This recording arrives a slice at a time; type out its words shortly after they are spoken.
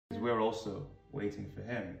we're also waiting for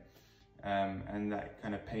him. And that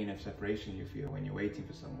kind of pain of separation you feel when you're waiting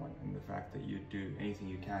for someone, and the fact that you do anything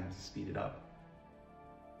you can to speed it up.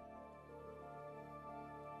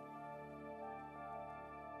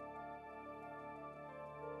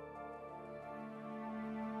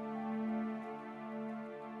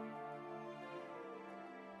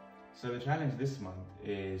 So the challenge this month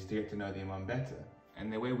is to get to know the Imam better.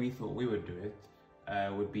 And the way we thought we would do it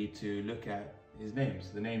would be to look at his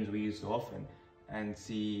names, the names we use so often, and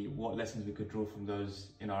see what lessons we could draw from those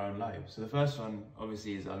in our own lives. So the first one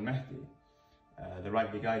obviously is Al Mahdi, the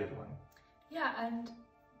rightly guided one. Yeah, and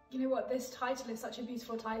you know what, this title is such a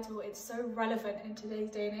beautiful title. It's so relevant in today's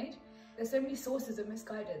day and age. There's so many sources of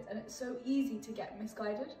misguidance, and it's so easy to get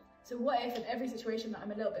misguided. So what if in every situation that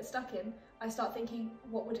I'm a little bit stuck in, I start thinking,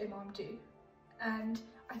 what would Imam do? And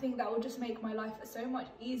I think that will just make my life so much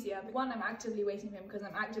easier. One, I'm actively waiting for him because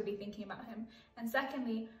I'm actively thinking about him. And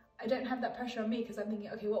secondly, I don't have that pressure on me because I'm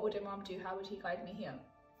thinking, okay, what would Imam do? How would he guide me here?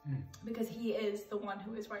 Because he is the one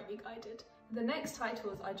who is rightly guided. The next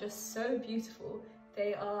titles are just so beautiful.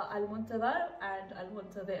 They are Al-Muntadhar and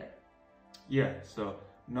Al-Muntadhir. Yeah, so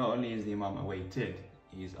not only is the Imam awaited,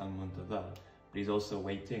 he's Al-Muntadhar, but he's also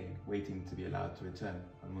waiting to be allowed to return,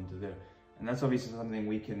 Al-Muntadhir. And that's obviously something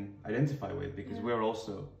we can identify with because we're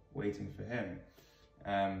also waiting for him.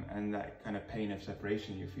 And that kind of pain of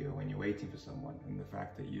separation you feel when you're waiting for someone, and the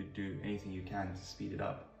fact that you do anything you can to speed it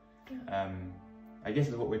up. I guess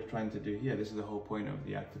is what we're trying to do here. This is the whole point of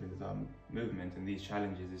the Active Intidhaar movement and these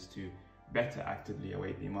challenges, is to better actively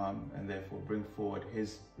await the Imam and therefore bring forward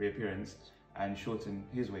his reappearance and shorten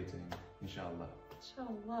his way to him, inshallah.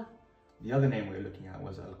 Inshallah. The other name we were looking at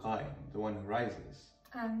was Al-Qa'im, the one who rises.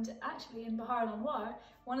 And actually in Bahar al-Anwar,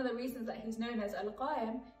 one of the reasons that he's known as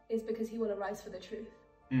Al-Qa'im is because he will arise for the truth.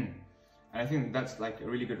 And I think that's like a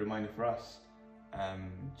really good reminder for us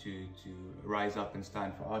to rise up and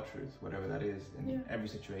stand for our truth, whatever that is, in every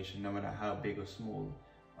situation, no matter how big or small.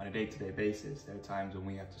 On a day-to-day basis, there are times when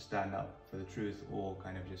we have to stand up for the truth or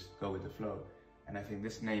kind of just go with the flow. And I think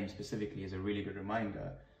this name specifically is a really good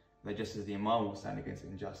reminder that just as the Imam will stand against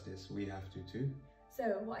injustice, we have to too. So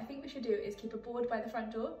what I think we should do is keep a board by the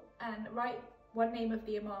front door and write one name of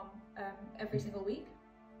the Imam every single week.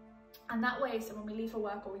 And that way, so when we leave for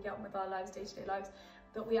work or we get on with our lives, day-to-day lives,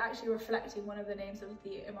 that we're actually reflecting one of the names of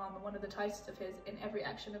the Imam and one of the titles of his in every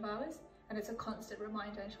action of ours. And it's a constant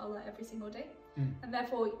reminder, inshallah, every single day. And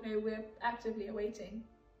therefore, you know, we're actively awaiting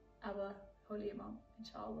our holy Imam,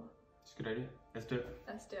 inshallah. It's a good idea. Let's do it.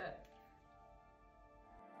 Let's do it.